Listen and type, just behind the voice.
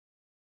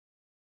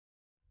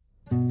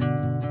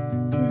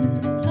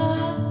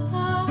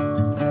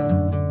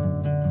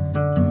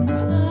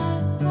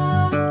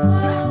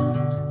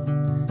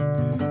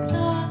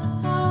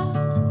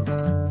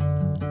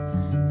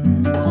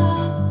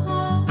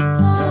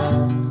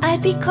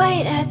I'd be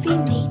quiet, I'd be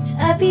neat,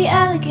 I'd be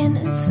elegant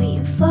and sweet,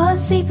 and fall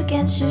asleep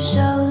against your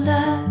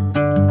shoulder.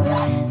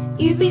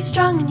 You'd be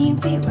strong and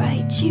you'd be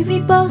right, you'd be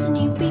bold and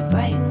you'd be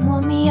bright, and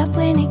warm me up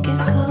when it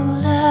gets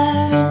colder.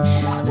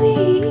 And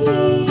we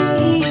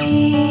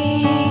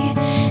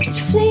would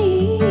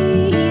flee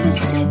the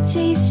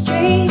city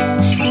streets,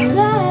 and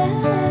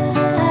lights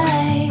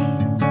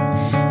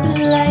would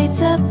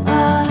light up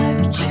our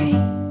retreat.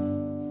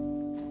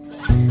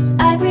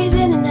 I breathe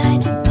in and I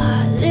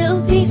depart,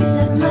 little pieces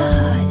of my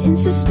heart in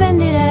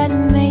suspended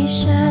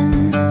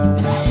animation.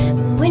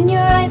 When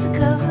your eyes look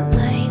over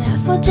mine, I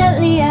fall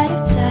gently out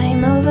of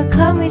time,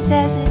 overcome with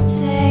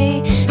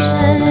hesitation.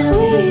 And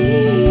we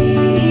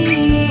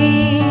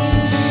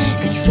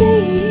could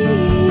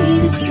flee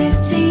the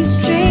city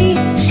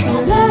streets,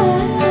 and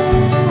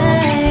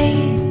lights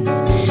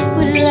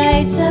would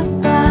light up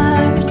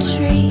our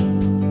retreat.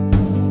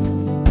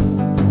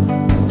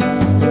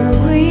 And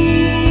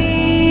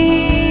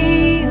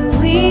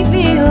we'd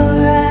be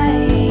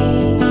alright,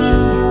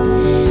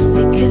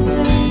 because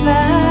the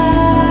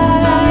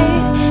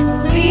fight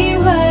would be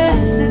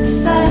worth the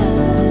fight,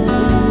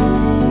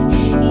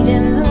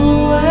 and the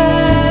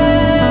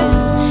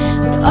words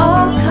would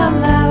all come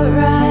out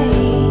right.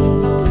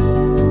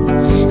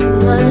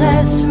 Come on,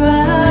 let's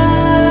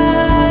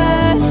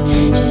run,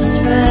 just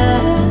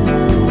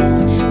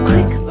run,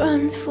 quick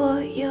run for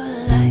your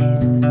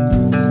life,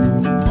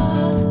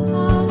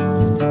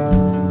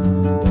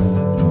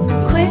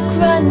 quick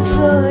run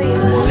for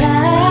your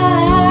life.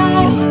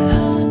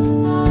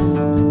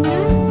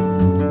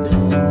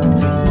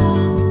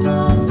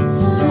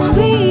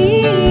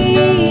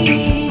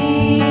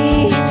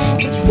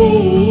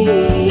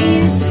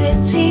 These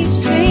city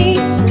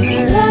streets,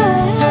 and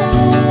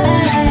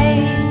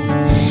lights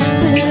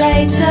would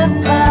light up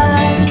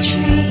our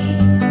retreat.